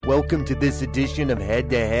Welcome to this edition of Head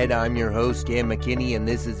to Head. I'm your host, Cam McKinney, and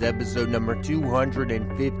this is episode number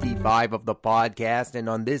 255 of the podcast. And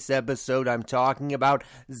on this episode, I'm talking about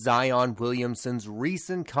Zion Williamson's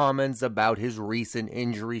recent comments about his recent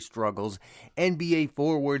injury struggles. NBA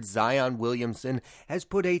forward Zion Williamson has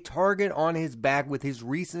put a target on his back with his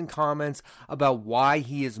recent comments about why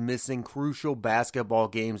he is missing crucial basketball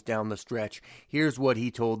games down the stretch. Here's what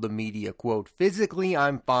he told the media, quote, "Physically,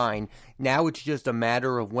 I'm fine. Now it's just a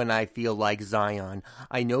matter of when I feel like Zion.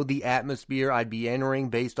 I know the atmosphere I'd be entering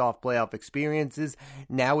based off playoff experiences.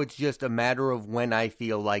 Now it's just a matter of when I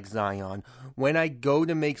feel like Zion. When I go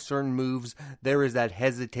to make certain moves, there is that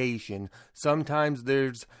hesitation. Sometimes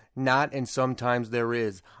there's not, and sometimes there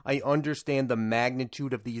is. I understand the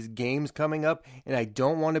magnitude of these games coming up, and I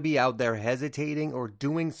don't want to be out there hesitating or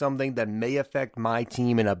doing something that may affect my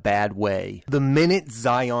team in a bad way." The minute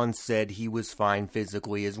Zion said he was fine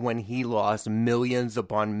physically is when he lost millions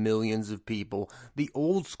upon millions of people. The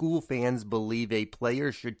old school fans believe a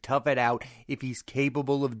player should tough it out if he's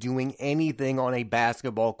capable of doing anything on a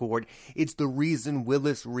basketball court. It's the reason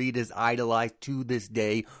Willis Reed is idolized to this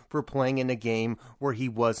day for playing in a game where he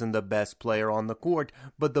wasn't the best player on the court,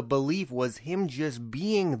 but the belief was him just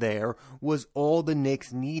being there was all the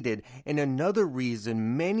Knicks needed. And another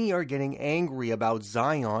reason many are getting angry about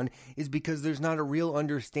Zion is because there's not a real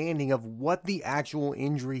understanding of what the actual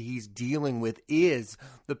injury he's dealing with is.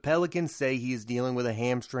 The Pelicans say he is dealing with a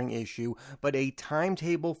hamstring issue, but a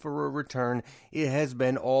timetable for a return, it has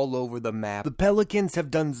been all over the map. The Pelicans have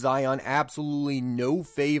done Zion absolutely no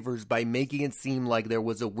favors by making it seem like there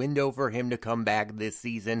was a window for him to come back this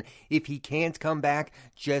season. If he can't come back,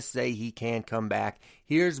 just say he can't come back.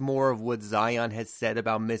 Here's more of what Zion has said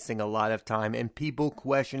about missing a lot of time and people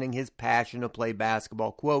questioning his passion to play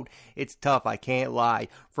basketball. Quote, "It's tough, I can't lie.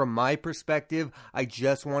 From my perspective, I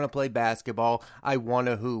just want to play basketball. I want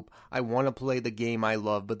to hoop. I want to play the game I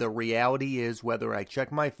love. But the reality is, whether I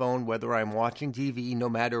check my phone, whether I'm watching TV, no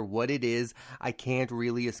matter what it is, I can't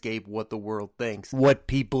really escape what the world thinks, what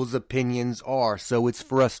people's opinions are, so it's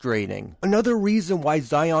frustrating." Another reason why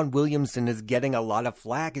Zion Williamson is getting a lot of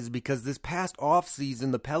flack is because this past offseason,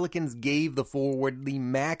 the Pelicans gave the forward the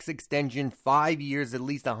max extension, 5 years, at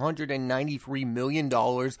least $193 million,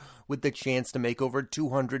 with the chance to make over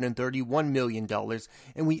 $231 million.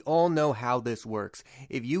 And we all know how this works.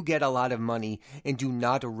 If you get a lot of money and do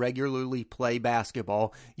not regularly play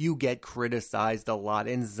basketball, you get criticized a lot.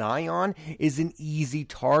 And Zion is an easy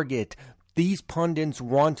target. These pundits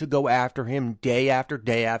want to go after him day after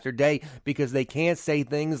day after day because they can't say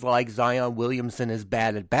things like Zion Williamson is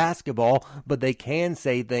bad at basketball, but they can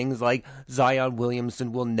say things like Zion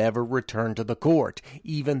Williamson will never return to the court,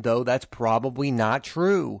 even though that's probably not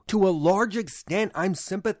true. To a large extent, I'm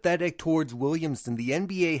sympathetic towards Williamson. The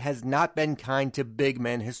NBA has not been kind to big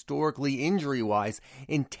men historically injury-wise.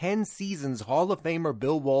 In 10 seasons, Hall of Famer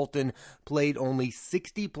Bill Walton played only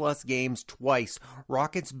 60-plus games twice.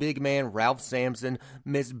 Rockets big man Ralph Sampson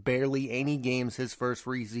missed barely any games his first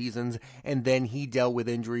 3 seasons, and then he dealt with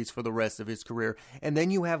injuries for the rest of his career. And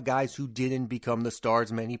then you have guys who didn't become the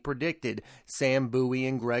stars many predicted. Sam Bowie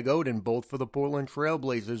and Greg Oden, both for the Portland Trail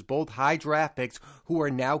Blazers, both high draft picks who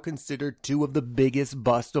are now considered 2 of the biggest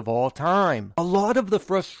busts of all time. A lot of the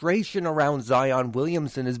frustration around Zion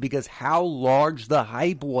Williamson is because how large the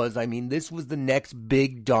hype was. I mean, this was the next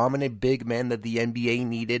big, dominant big man that the NBA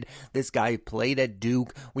needed. This guy played at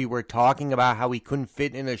Duke. We were talking about how he couldn't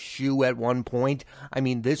fit in a shoe at one point. I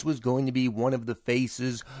mean, this was going to be one of the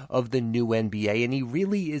faces of the new NBA, and he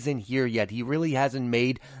really isn't here yet. He really hasn't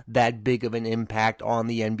made that big of an impact on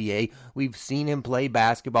the NBA. We've seen him play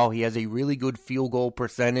basketball. He has a really good field goal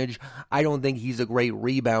percentage. I don't think he's a great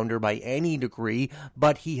rebounder by any degree,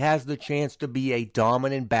 but he has the chance to be a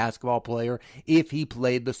dominant basketball player if he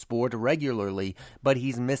played the sport regularly. But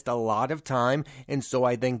he's missed a lot of time, and so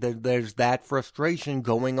I think that there's that frustration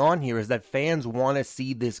going on here, is that fans want to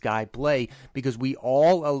see this guy play because we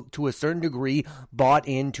all, to a certain degree, bought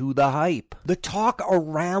into the hype. The talk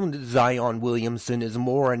around Zion Williamson is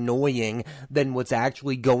more annoying than what's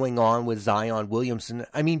actually going on with Zion Williamson.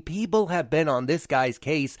 I mean, people have been on this guy's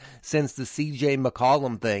case since the CJ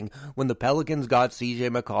McCollum thing. When the Pelicans got CJ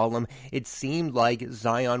McCollum, it seemed like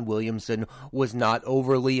Zion Williamson was not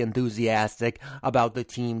overly enthusiastic about the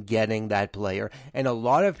team getting that player. And a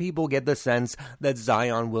lot of people get the sense that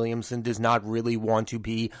Zion Williamson Williamson does not really want to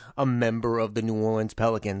be a member of the New Orleans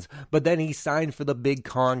Pelicans, but then he signed for the big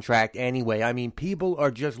contract anyway. I mean, people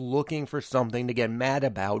are just looking for something to get mad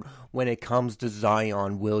about when it comes to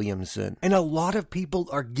Zion Williamson. And a lot of people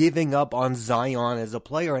are giving up on Zion as a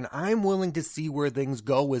player, and I'm willing to see where things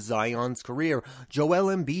go with Zion's career. Joel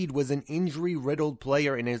Embiid was an injury-riddled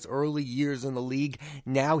player in his early years in the league.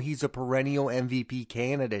 Now he's a perennial MVP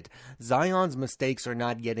candidate. Zion's mistakes are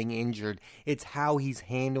not getting injured. It's how he's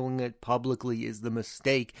handling it publicly is the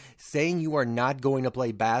mistake. Saying you are not going to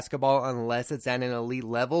play basketball unless it's at an elite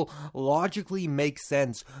level logically makes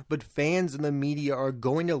sense, but fans and the media are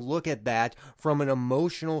going to look at that from an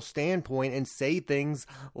emotional standpoint and say things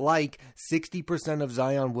like 60% of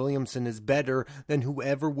Zion Williamson is better than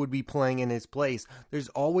whoever would be playing in his place. There's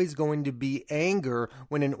always going to be anger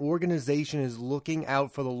when an organization is looking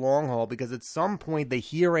out for the long haul, because at some point the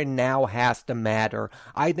here and now has to matter.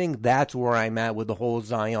 I think that's where I'm at with the whole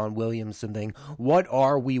Zion Williamson thing. What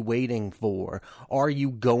are we waiting for? Are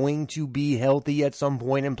you going to be healthy at some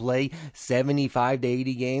point and play 75 to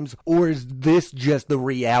 80 games? Or is this just the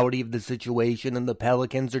reality of the situation and the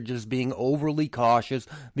Pelicans are just being overly cautious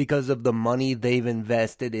because of the money they've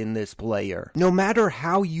invested in this player? No matter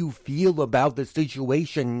how you feel about the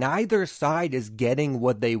situation, neither side is getting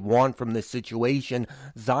what they want from the situation.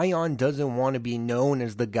 Zion doesn't want to be known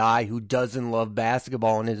as the guy who doesn't love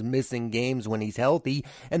basketball and is missing games when he's healthy,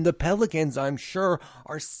 and the Pelicans, I'm sure,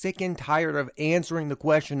 are sick and tired of answering the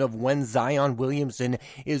question of when Zion Williamson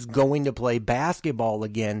is going to play basketball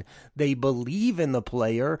again. They believe in the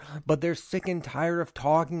player, but they're sick and tired of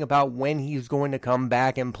talking about when he's going to come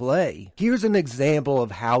back and play. Here's an example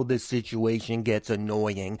of how this situation gets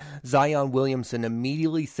annoying. Zion Williamson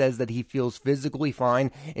immediately says that he feels physically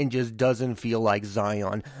fine and just doesn't feel like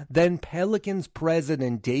Zion. Then Pelicans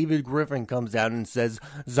president David Griffin comes out and says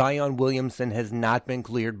Zion Williamson has not been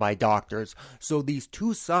cleared by doctors. So these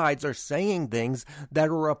two sides are saying things that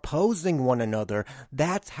are opposing one another.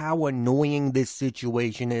 That's how annoying this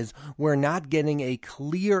situation is. We're not getting a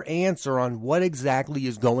clear answer on what exactly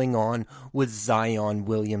is going on with Zion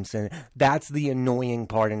Williamson. That's the annoying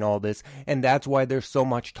part in all this, and that's why there's so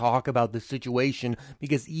much talk about the situation,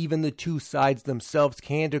 because even the two sides themselves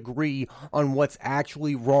can't agree on what's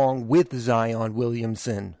actually wrong with Zion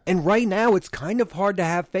Williamson. And right now, it's kind of hard to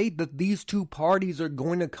have faith that these two parties are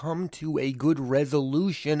going to come to a good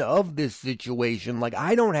resolution of this situation. Like,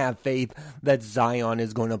 I don't have faith that Zion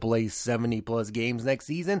is going to play 70 plus games next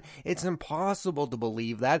season. It's impossible to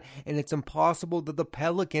believe that, and it's impossible that the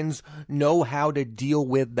Pelicans know how to deal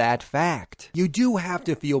with that fact. You do have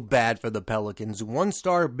to feel bad for the Pelicans.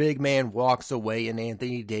 One-star big man walks away and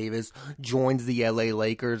Anthony Davis joins the LA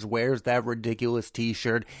Lakers, wears that ridiculous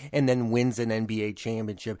t-shirt, and then wins an NBA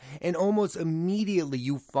championship. And almost immediately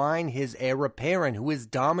you find his heir apparent, who is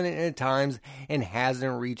dominant at times and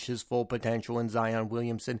hasn't reached his full potential in Zion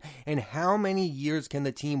Williamson. And how many years can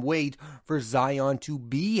the team wait for Zion to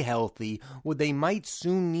be healthy? What they might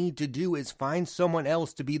soon need to do is find someone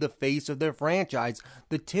else to be the face of their franchise.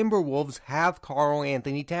 The Timberwolves have Karl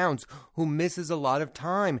Anthony Towns, who misses a lot of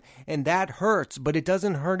time, and that hurts, but it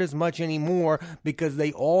doesn't hurt as much anymore because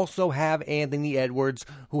they also have Anthony Edwards,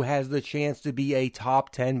 who has the chance to be a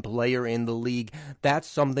top 10 player in the league. That's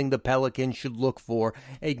something the Pelicans should look for,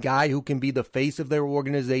 a guy who can be the face of their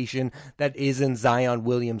organization that isn't Zion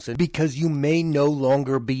Williamson, because you may no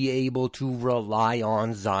longer be able to rely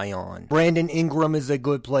on Zion. Brandon Ingram is a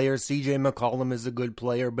good player, CJ McCollum is a good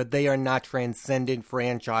player, but they are not transcendent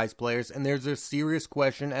franchise players, and there's a serious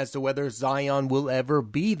question as to whether Zion will ever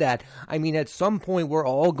be that. I mean, at some point we're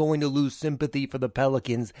all going to lose sympathy for the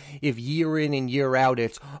Pelicans if year in and year out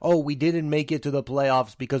it's, oh, we didn't make it to the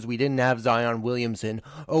playoffs because we didn't have Zion Williamson.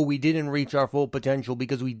 Oh, we didn't reach our full potential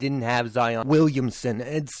because we didn't have Zion Williamson.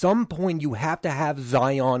 At some point you have to have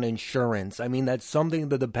Zion insurance. I mean, that's something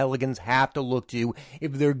that the Pelicans have to look to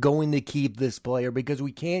if they're going to keep this player, because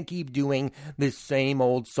we can't keep doing this same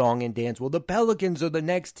old song and dance. Well, the Pelicans are the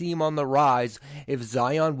next team on the rise. If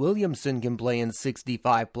Zion Williamson can play in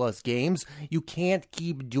 65 plus games, you can't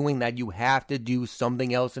keep doing that. You have to do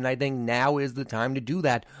something else, and I think now is the time to do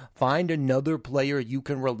that. Find another player you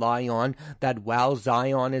can rely on that while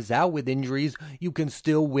Zion is out with injuries, you can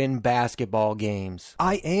still win basketball games.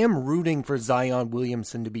 I am rooting for Zion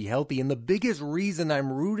Williamson to be healthy, and the biggest reason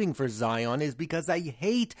I'm rooting for Zion is because I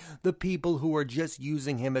hate the people who are just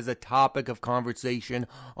using him as a topic of conversation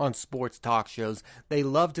on sports talk shows. They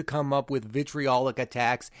love to come up with vitriolic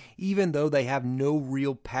attacks, even though they have no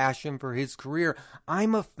real passion for his career.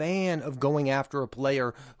 I'm a fan of going after a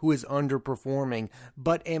player who is underperforming,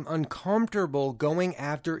 but am uncomfortable going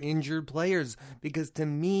after injured players, because to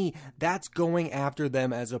me, that's going after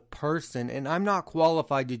them as a person, and I'm not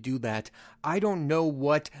qualified to do that. I don't know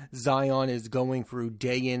what Zion is going through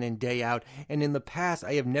day in and day out, and in the past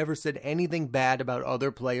I have never said anything bad about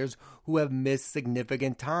other players who have missed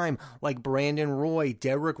significant time, like Brandon Roy,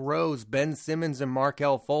 Derrick Rose, Ben Simmons, and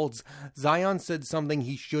Markelle Fultz. Zion said something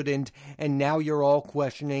he shouldn't, and now you're all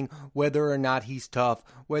questioning whether or not he's tough,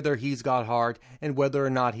 whether he's got heart, and whether or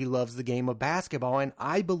not he loves the game of basketball, and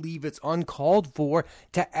I believe it's uncalled for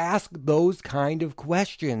to ask those kind of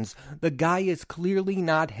questions. The guy is clearly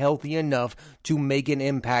not healthy enough to make an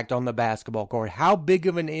impact on the basketball court. How big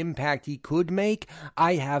of an impact he could make,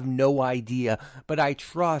 I have no idea, but I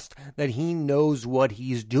trust that he knows what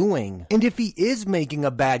he's doing. And if he is making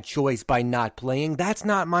a bad choice by not playing, that's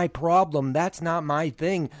not my problem. That's not my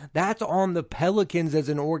thing. That's on the Pelicans as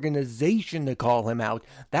an organization to call him out.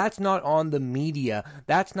 That's not on the media.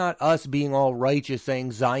 That's not us being all righteous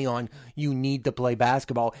saying, Zion, you need to play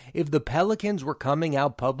basketball. If the Pelicans were coming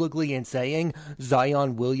out publicly and saying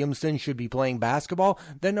Zion Williamson should be playing basketball,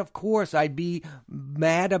 then of course I'd be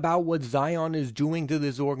mad about what Zion is doing to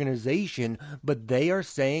this organization, but they are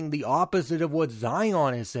saying the opposite of what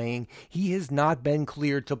Zion is saying. He has not been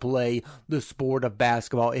cleared to play the sport of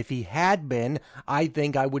basketball. If he had been, I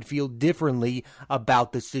think I would feel differently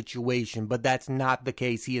about the situation, but that's not the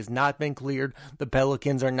case. He has not been cleared. The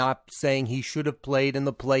Pelicans are not saying he should have played in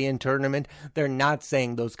the play-in tournament. They're not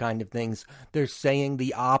saying those kind of things. They're saying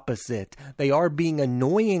the opposite. They are being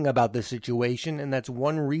annoying about the situation, and that's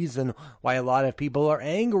one reason why a lot of people are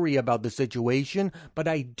angry about the situation, but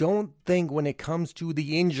I don't think when it comes to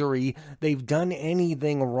the injury, they've done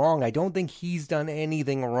anything wrong. I don't think he's done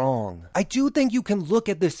anything wrong. I do think you can look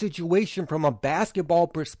at the situation from a basketball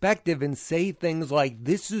perspective and say things like,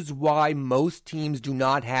 this is why most teams do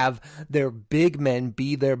not have their big men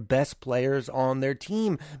be their best players on their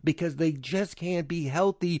team, because they just can't be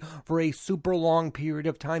healthy for a super long period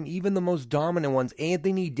of time. Even the most dominant ones.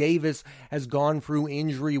 Anthony Davis has gone through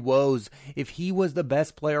injury woes. If he was the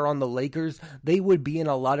best player on the Lakers, they would be in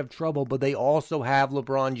a lot of trouble, but they also have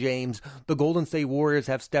LeBron James. The Golden State Warriors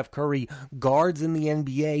have Steph Curry. Guards in the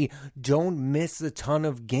NBA don't miss a ton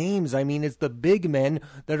of games. I mean, it's the big men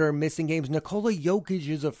that are missing games. Nikola Jokic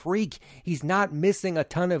is a freak. He's not missing a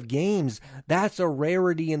ton of games. That's a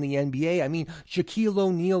rarity in the NBA. I mean, Shaquille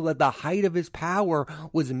O'Neal at the height of his power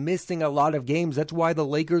was missing a lot of games. That's why the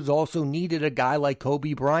Lakers also needed a guy like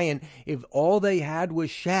Kobe Bryant. If all they had was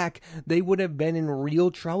Shaq, they would have been in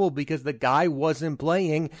real trouble because the guy wasn't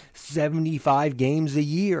playing 75 games a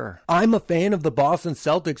year. I'm a fan of the Boston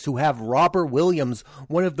Celtics, who have Robert Williams,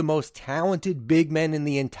 one of the most talented big men in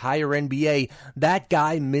the entire NBA. That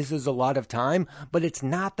guy misses a lot of time, but it's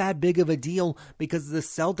not that big of a deal because the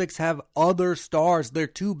Celtics have other stars. Their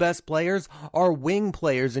two best players are wing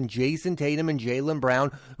players in Jason Tatum and Jaylen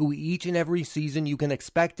Brown, who each and every season you can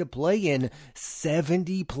expect to play in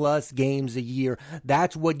 70 plus games a year.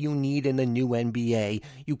 That's what you need in the new NBA.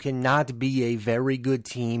 You cannot be a very good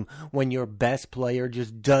team when your best player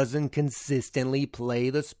just doesn't consistently play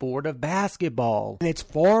the sport of basketball. And it's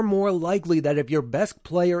far more likely that if your best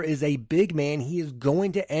player is a big man, he is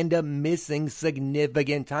going to end up missing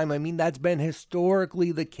significant time. I mean, that's been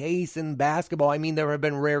historically the case in basketball. I mean, there have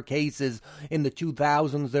been rare cases in the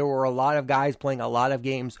 2000s. There were a lot of guys playing a lot of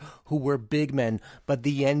games who were big men, but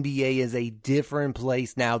the NBA is a different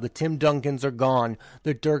place now. The Tim Duncans are gone.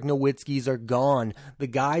 The Dirk Nowitzkis are gone. The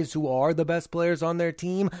guys who are the best players on their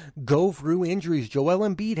team go through injuries. Joel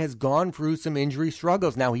Embiid has gone through some injury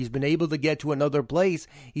struggles. Now, he's been able to get to another place.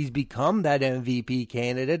 He's become that MVP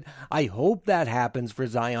candidate. I hope that happens for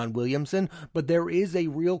Zion Williamson, but there is a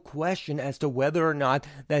real question as to whether or not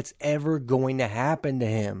that's ever going to happen to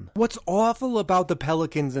him. What's awful about the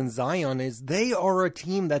Pelicans and Zion is they are a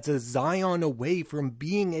team that's a Zion away from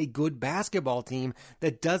being a good basketball team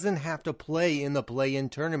that doesn't have to play in the play-in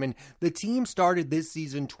tournament. The team started this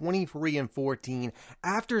season 23-14.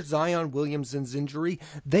 After Zion Williamson's injury,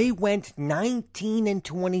 they went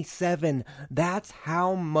 19-27. That's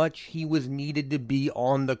how much he was needed to be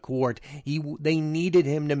on the court. They needed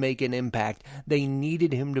him to make an impact. They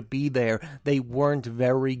needed him to be there. They weren't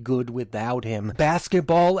very good without him.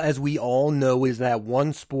 Basketball, as we all know, is that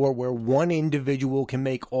one sport where one individual can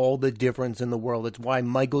make all the difference in the world. It's why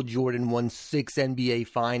Michael Jordan won 6 NBA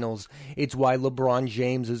Finals. It's why LeBron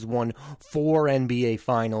James has won 4 NBA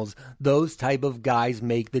Finals. Those type of guys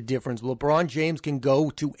make the difference. LeBron James can go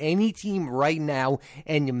to any team right now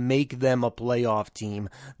and make them a playoff team.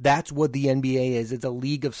 That's what the NBA is. It's a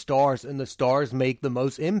league of stars, and the stars make the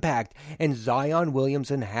most impact. And Zion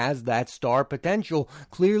Williamson has that star potential.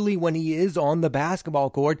 Clearly, when he is on the basketball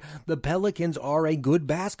court, the Pelicans are a good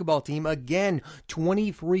basketball team. Again,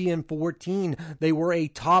 23-14 3-14. They were a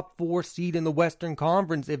top 4 seed in the Western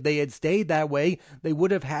Conference. If they had stayed that way, they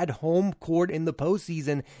would have had home court in the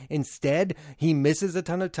postseason. Instead, he misses a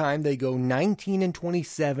ton of time. They go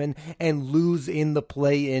 19-27 and lose in the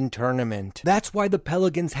play-in tournament. That's why the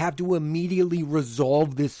Pelicans have to immediately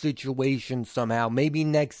resolve this situation somehow. Maybe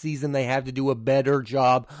next season they have to do a better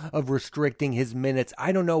job of restricting his minutes.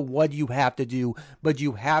 I don't know what you have to do, but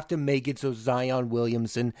you have to make it so Zion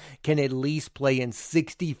Williamson can at least play in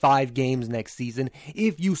 65 games next season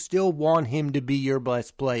if you still want him to be your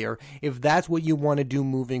best player. If that's what you want to do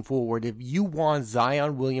moving forward, if you want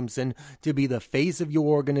Zion Williamson to be the face of your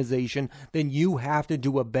organization, then you have to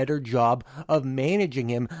do a better job of managing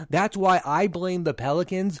him. That's why I blame the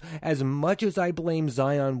Pelicans as much as I blame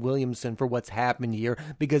Zion Williamson for what's happened here,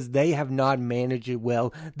 because they have not managed it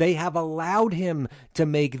well. They have allowed him to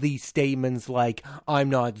make these statements like, I'm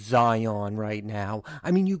not Zion right now.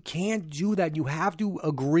 I mean, you can't do that. You have to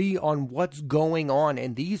agree on what's going on,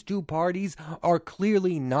 and these two parties are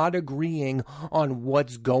clearly not agreeing on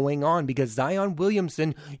what's going on, because Zion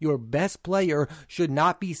Williamson, your best player, should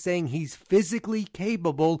not be saying he's physically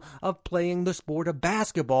capable of playing the sport of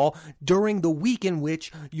basketball during the week in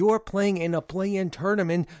which you're playing in a play-in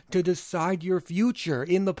tournament to decide your future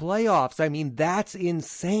in the playoffs. I mean, that's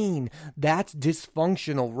insane. That's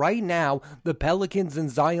dysfunctional. Right now, the Pelicans and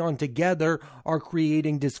Zion together are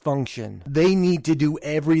creating dysfunction. They need to do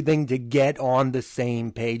everything to get on the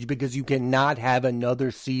same page, because you cannot have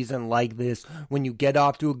another season like this when you get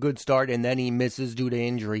off to a good start and then he misses due to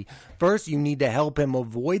injury. First, you need to help him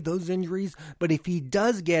avoid those injuries, but if he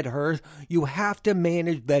does get hurt, you have to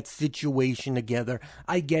manage that situation together.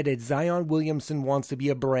 I get it. Zion Williamson wants to be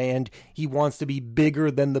a brand. He wants to be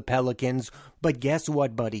bigger than the Pelicans. But guess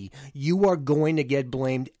what, buddy? You are going to get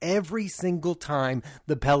blamed every single time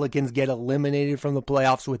the Pelicans get eliminated from the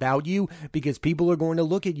playoffs without you, because people are going to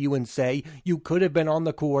look at you and say, you could have been on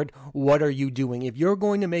the court. What are you doing? If you're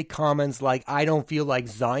going to make comments like, I don't feel like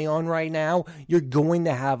Zion right now, you're going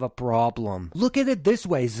to have a problem. Look at it this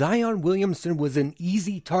way. Zion Williamson was an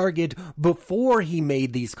easy target before he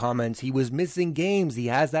made these comments. He was missing games. He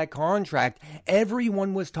has that contract.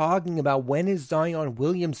 Everyone was talking about, when is Zion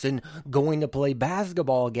Williamson going to play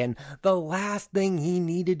basketball again? The last thing he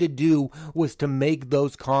needed to do was to make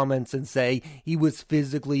those comments and say he was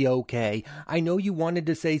physically okay. I know you wanted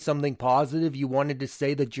to say something positive. You wanted to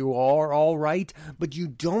say that you are all right, but you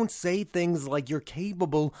don't say things like you're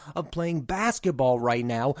capable of playing basketball right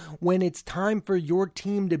now when it's time for your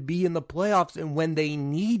team to be in the playoffs and when they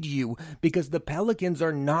need you, because the Pelicans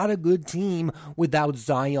are not a good team without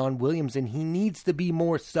Zion Williamson. He needs to be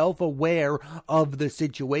more self-aware of the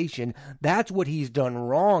situation. That's what he's done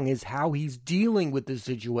wrong, is how he's dealing with the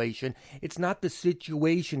situation. It's not the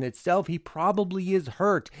situation itself. He probably is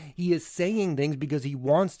hurt. He is saying things because he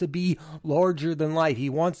wants to be larger than life. He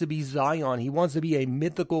wants to be Zion. He wants to be a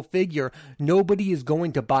mythical figure. Nobody is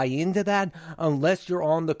going to buy into that unless you're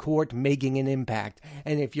on the court making an impact.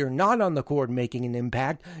 And if you're not on the court making an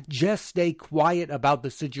impact, just stay quiet about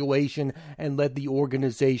the situation and let the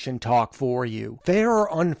organization talk for you. Fair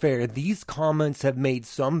or unfair, these comments have made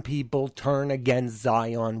some people turn against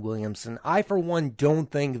Zion Williamson. I, for one, don't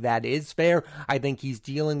think that is fair. I think he's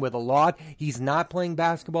dealing with a lot. He's not playing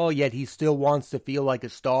basketball, yet he still wants to feel like a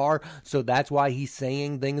star, so that's why he's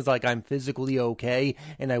saying things like, I'm physically okay,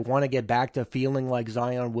 and I want to get back to feeling like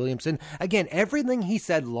Zion Williamson. Again, everything he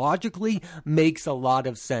said logically makes a lot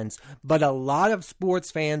of sense, but a lot of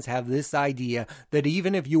sports fans have this idea that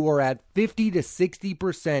even if you are at 50 to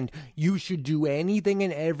 60%, you should do anything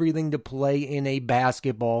and everything to play in a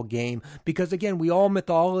basketball game. Because again, we all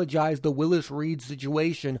mythologize the Willis Reed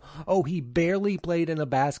situation. Oh, he barely played in a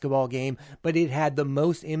basketball game, but it had the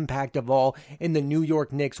most impact of all, and the New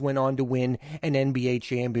York Knicks went on to win an NBA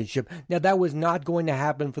championship. Now, that was not going to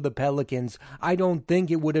happen for the Pelicans. I don't think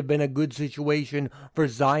it would have been a good situation for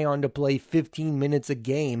Zion to play 15 minutes a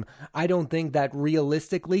game. I don't think that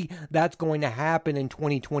realistically that's going to happen in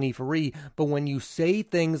 2023, but when you say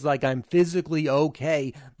things like, I'm physically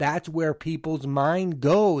okay, that's where people's mind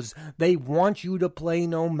goes. They want you to play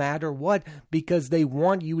no matter what because they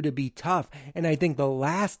want you to be tough. And I think the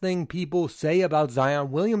last thing people say about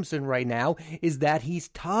Zion Williamson right now is that he's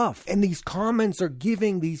tough. And these comments are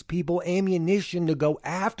giving these people ammunition to go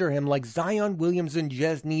after him, like Zion Williamson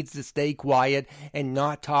just needs to stay quiet and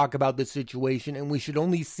not talk about the situation, and we should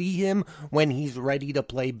only see him when he's ready to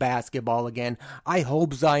play basketball again. I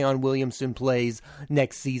hope Zion Williamson plays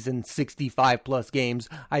next season 65 plus games.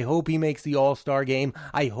 I hope he makes the All-Star game.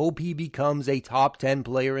 I hope he becomes a top 10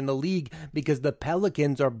 player in the league, because the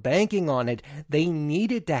Pelicans are banking on it. They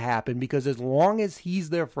need it to happen, because as long as he's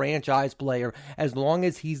their franchise player, As long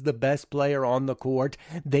as he's the best player on the court,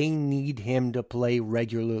 they need him to play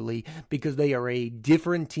regularly because they are a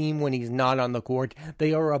different team when he's not on the court.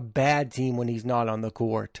 They are a bad team when he's not on the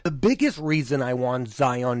court. The biggest reason I want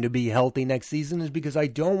Zion to be healthy next season is because I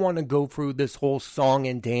don't want to go through this whole song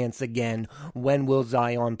and dance again. When will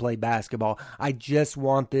Zion play basketball? I just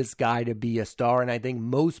want this guy to be a star, and I think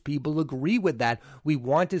most people agree with that. We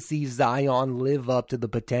want to see Zion live up to the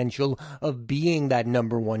potential of being that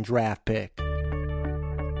number one draft pick.